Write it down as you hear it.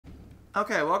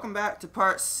Okay, welcome back to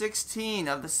part 16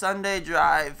 of the Sunday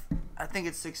Drive. I think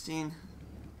it's 16.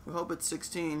 We hope it's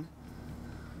 16.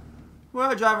 Where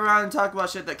I drive around and talk about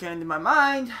shit that came into my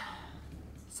mind.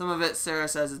 Some of it Sarah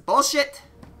says is bullshit.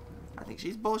 I think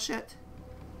she's bullshit.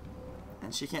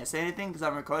 And she can't say anything because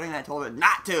I'm recording and I told her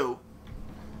not to.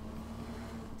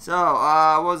 So,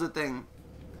 what was the thing?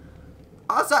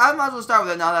 Also, I might as well start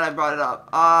with it now that I brought it up.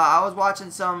 I was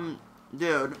watching some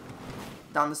dude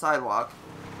down the sidewalk.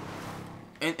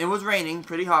 And it was raining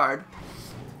pretty hard.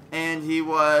 And he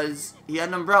had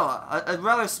an umbrella. A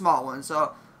rather small one.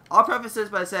 So, I'll preface this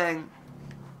by saying,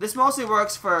 this mostly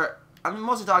works for, I'm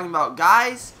mostly talking about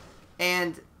guys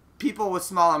and people with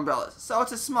small umbrellas. So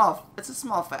it's a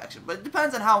small faction. But it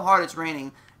depends on how hard it's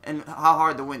raining and how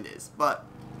hard the wind is. But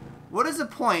what is the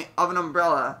point of an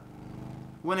umbrella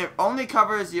when it only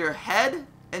covers your head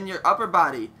and your upper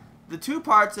body? The two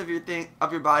parts of your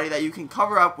body that you can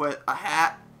cover up with a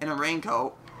hat and a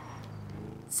raincoat,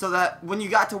 so that when you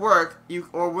got to work,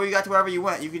 or when you got to wherever you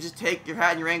went, you could just take your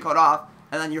hat and your raincoat off,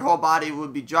 and then your whole body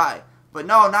would be dry. But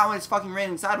no, not when it's fucking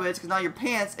raining sideways, because now your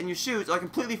pants and your shoes are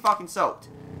completely fucking soaked.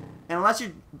 And unless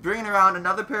you're bringing around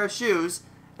another pair of shoes,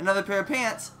 another pair of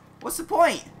pants, what's the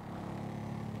point?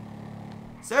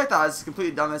 Sarah thought it was the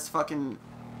completely dumbest fucking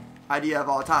idea of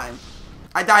all time.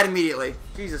 I died immediately.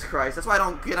 Jesus Christ, that's why I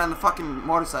don't get on the fucking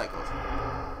motorcycles.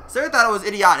 Sarah thought it was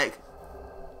idiotic.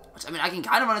 Which, I mean, I can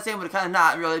kind of understand, but kind of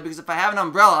not, really, because if I have an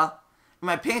umbrella, and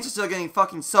my pants are still getting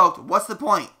fucking soaked, what's the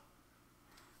point?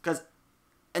 Because,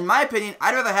 in my opinion,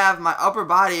 I'd rather have my upper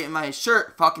body and my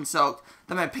shirt fucking soaked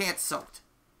than my pants soaked.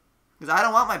 Because I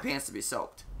don't want my pants to be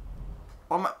soaked.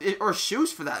 Or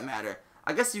shoes, for that matter.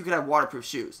 I guess you could have waterproof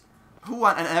shoes. Who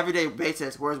on an everyday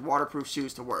basis wears waterproof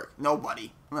shoes to work?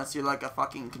 Nobody. Unless you're like a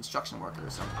fucking construction worker or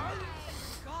something.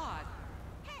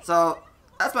 So,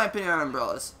 that's my opinion on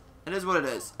umbrellas. It is what it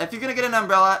is. If you're going to get an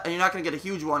umbrella and you're not going to get a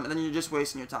huge one, then you're just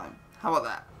wasting your time. How about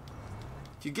that?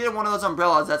 If you get one of those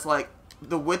umbrellas that's like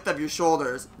the width of your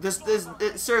shoulders,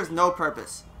 it serves no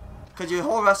purpose. Because your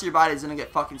whole rest of your body is going to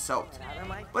get fucking soaked.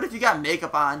 But if you got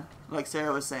makeup on, like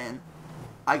Sarah was saying,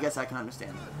 I guess I can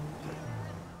understand that.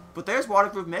 But there's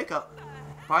waterproof makeup.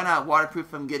 Probably not waterproof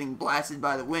from getting blasted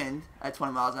by the wind at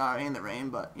 20 miles an hour in the rain,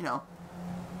 but, you know.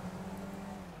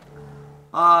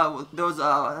 There was,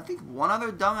 I think one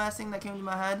other dumbass thing that came to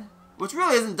my head. Which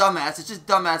really isn't dumbass, it's just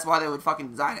dumbass why they would fucking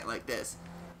design it like this.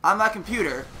 On my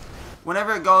computer,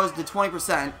 whenever it goes to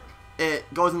 20%, it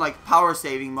goes in, like, power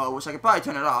saving mode, which I could probably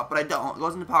turn it off, but I don't. It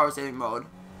goes into power saving mode.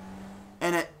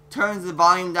 And it turns the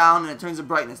volume down and it turns the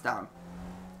brightness down.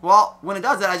 Well, when it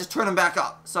does that, I just turn them back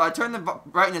up. So I turn the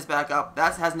brightness back up.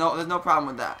 There's no problem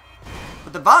with that.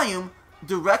 But the volume,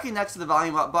 directly next to the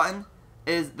volume up button,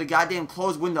 is the goddamn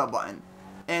close window button.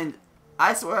 And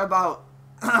I swear about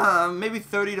maybe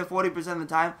 30 to 40% of the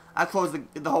time, I close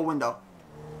the whole window.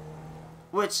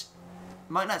 Which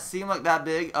might not seem like that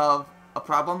big of a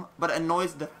problem, but it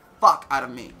annoys the fuck out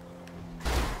of me.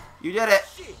 You did it.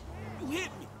 You hit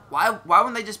me. Why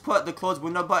wouldn't they just put the close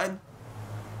window button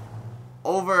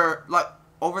over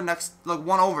next, like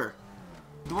one over?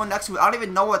 The one next to it. I don't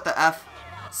even know what the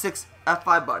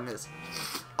F5 button is.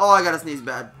 Oh, I gotta sneeze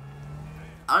bad.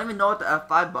 I don't even know what the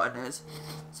F5 button is.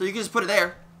 So you can just put it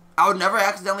there. I would never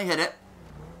accidentally hit it.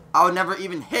 I would never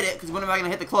even hit it, because when am I going to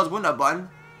hit the close window button?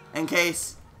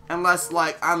 Unless,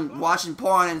 like, I'm watching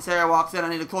porn and Sarah walks in, I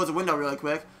need to close the window really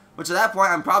quick. Which at that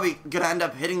point, I'm probably going to end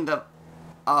up hitting the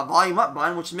volume up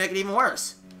button, which would make it even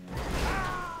worse.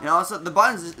 You know, so the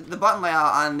button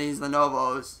layout on these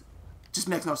Lenovo's just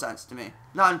makes no sense to me.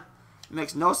 None. It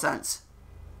makes no sense.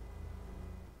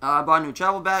 I bought a new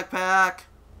travel backpack.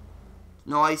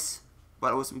 Nice.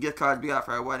 Bought it with some gift cards we got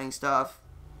for our wedding stuff.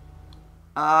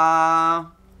 I'm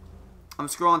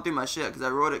scrolling through my shit because I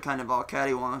wrote it kind of all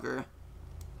cattywonker.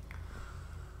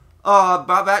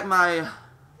 Brought back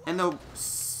in the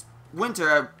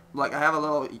winter, I have a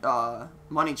little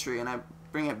money tree and I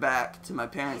bring it back to my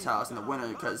parents' house in the winter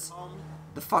because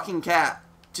the fucking cat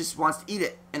just wants to eat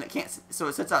it and it can't, so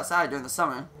it sits outside during the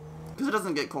summer because it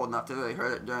doesn't get cold enough to really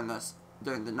hurt it during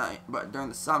the night, but during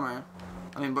the summer,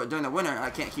 but during the winter, I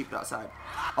can't keep it outside.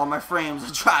 All my frames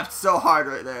are dropped so hard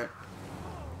right there.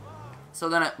 So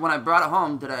then, when I brought it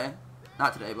home today,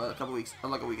 not today, but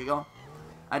like a week ago,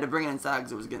 I had to bring it inside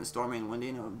because it was getting stormy and windy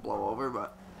and it would blow over,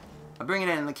 but I bring it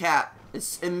in and the cat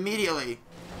immediately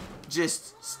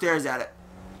just stares at it.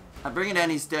 I bring it in,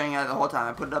 he's staring at it the whole time.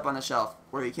 I put it up on the shelf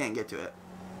where he can't get to it.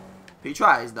 He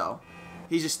tries, though.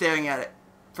 He's just staring at it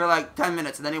for like 10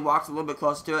 minutes, and then he walks a little bit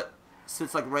closer to it,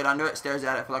 sits like right under it, stares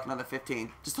at it for like another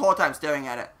 15. Just the whole time staring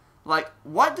at it. Like,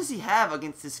 what does he have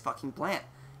against this fucking plant?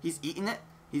 He's eating it.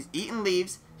 He's eating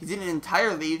leaves. He's eaten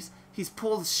entire leaves. He's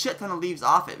pulled shit ton of leaves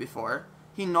off it before.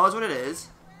 He knows what it is.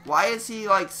 Why is he,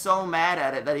 like, so mad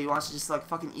at it that he wants to just, like,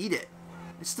 fucking eat it?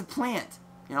 It's the plant,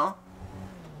 you know?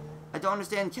 I don't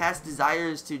understand Cat's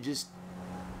desires to just...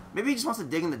 Maybe he just wants to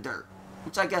dig in the dirt,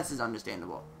 which I guess is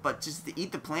understandable. But just to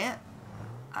eat the plant?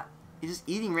 He's just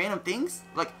eating random things?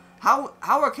 Like, how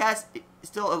are cats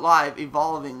still alive,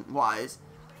 evolving-wise,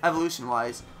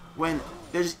 evolution-wise, when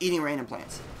they're just eating random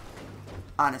plants?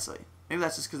 Honestly. Maybe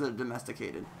that's just because they're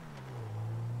domesticated.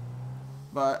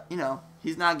 But, you know,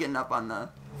 he's not getting up on the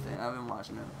thing. I've been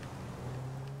watching him.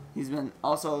 He's been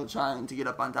also trying to get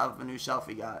up on top of a new shelf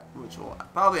he got, which will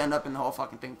probably end up in the whole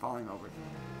fucking thing falling over.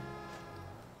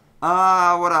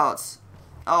 What else?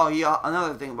 Oh,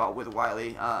 another thing about with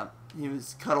Wiley, he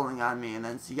was cuddling on me, and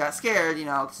then he got scared, you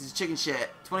know, because he's a chicken shit.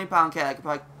 20-pound cat could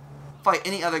probably fight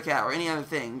any other cat or any other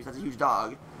thing, because that's a huge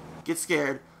dog. Gets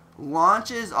scared,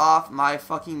 launches off my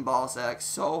fucking ball sack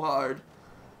so hard.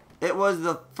 It was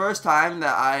the first time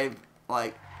that I've,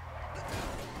 like,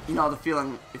 you know the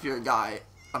feeling, if you're a guy,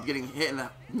 of getting hit in the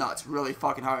nuts really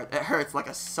fucking hard. It hurts like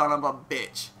a son of a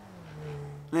bitch.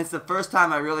 And it's the first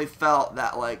time I really felt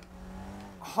that, like,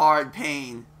 hard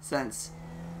pain since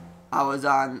I was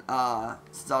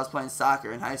playing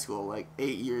soccer in high school, like,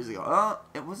 8 years ago. Oh,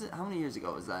 how many years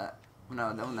ago was that? When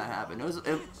that happened? It was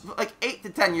like 8 to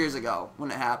 10 years ago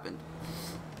when it happened.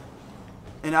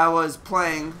 And I was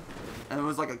playing, and it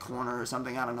was like a corner or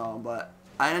something, I don't know, but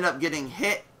I ended up getting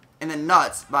hit in the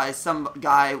nuts by some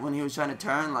guy when he was trying to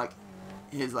turn, like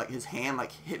his hand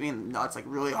like hit me in the nuts like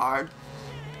really hard.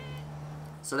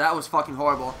 So that was fucking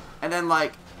horrible. And then,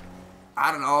 like,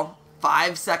 I don't know,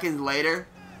 5 seconds later,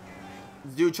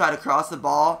 the dude tried to cross the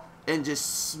ball and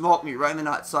just smoked me right in the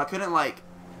nuts. So I couldn't, like,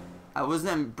 I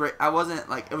wasn't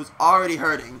like, it was already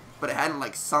hurting, but it hadn't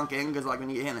like sunk in, because like when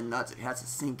you get hit in the nuts, it has to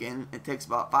sink in. It takes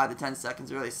about 5 to 10 seconds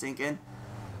to really sink in.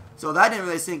 So that didn't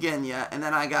really sink in yet, and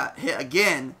then I got hit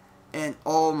again, and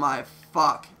oh my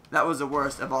fuck, that was the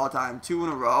worst of all time. 2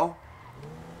 in a row,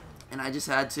 and I just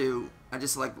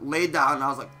like laid down, and I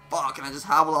was like, fuck, and I just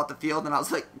hobbled off the field, and I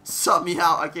was like, sub me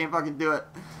out, I can't fucking do it.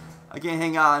 I can't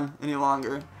hang on any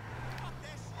longer.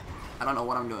 I don't know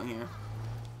what I'm doing here.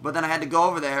 But then I had to go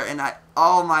over there, and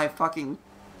all my fucking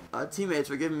teammates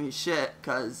were giving me shit,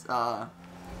 because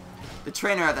the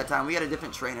trainer at that time, we had a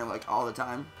different trainer, like, all the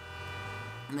time.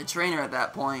 And the trainer at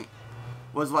that point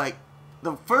was, like,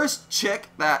 the first chick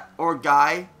or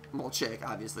guy, well, chick,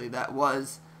 obviously, that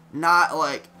was not,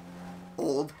 like,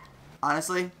 old.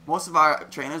 Honestly, most of our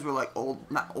trainers were, like,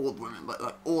 not old women, but,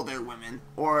 like, older women,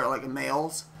 or, like,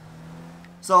 males.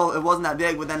 So it wasn't that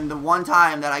big, but then the one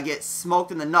time that I get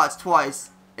smoked in the nuts twice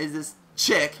is this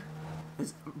chick.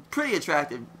 Is pretty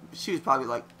attractive. She was probably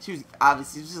like, she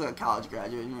was like a college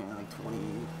graduate, you know, like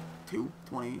 22,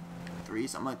 23,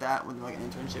 something like that, with like an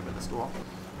internship at the school.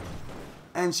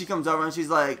 And she comes over and she's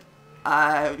like,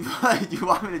 do you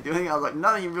want me to do anything? I was like,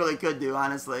 nothing you really could do,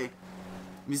 honestly.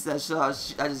 She said,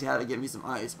 I just had to get me some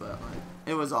ice, but like,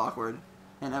 it was awkward.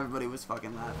 And everybody was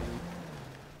fucking laughing.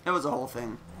 It was a whole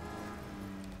thing.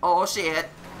 Oh shit.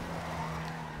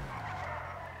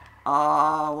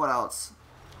 What else?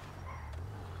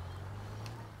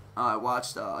 I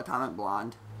watched Atomic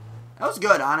Blonde. It was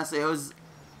good, honestly. It was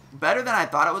better than I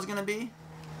thought it was gonna be.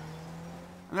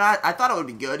 I mean, I thought it would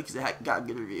be good because it got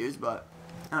good reviews, but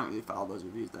I don't really follow those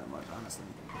reviews that much, honestly.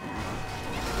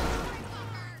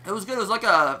 It was good. It was like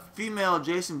a female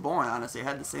Jason Bourne, honestly. It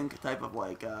had the same type of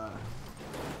like, the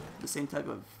same type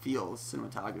of feel,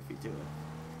 cinematography to it.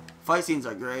 Fight scenes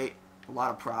are great. A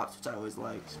lot of props, which I always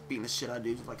like. Just beating the shit out of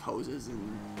dudes with like hoses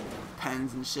and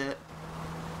pens and shit.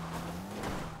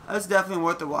 That's definitely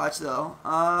worth the watch, though.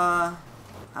 I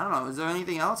don't know. Is there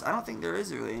anything else? I don't think there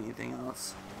is really anything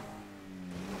else.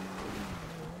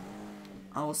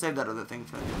 I will save that other thing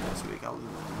for next week.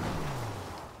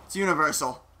 It's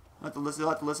Universal. You'll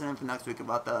have to listen in for next week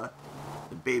about the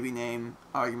baby name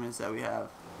arguments that we have.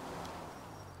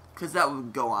 Because that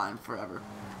would go on forever,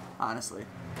 honestly.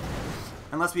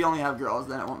 Unless we only have girls,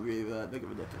 then it won't be big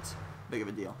of a difference. Big of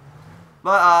a deal.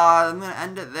 But I'm going to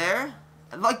end it there.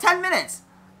 Like 10 minutes!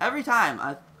 Every time.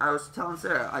 I was telling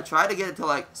Sarah, I try to get it to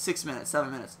like 6 minutes,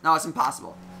 7 minutes. No, it's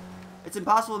impossible. It's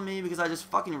impossible to me because I just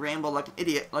fucking ramble like an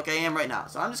idiot like I am right now.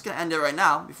 So I'm just going to end it right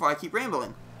now before I keep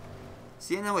rambling.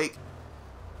 See you in a week.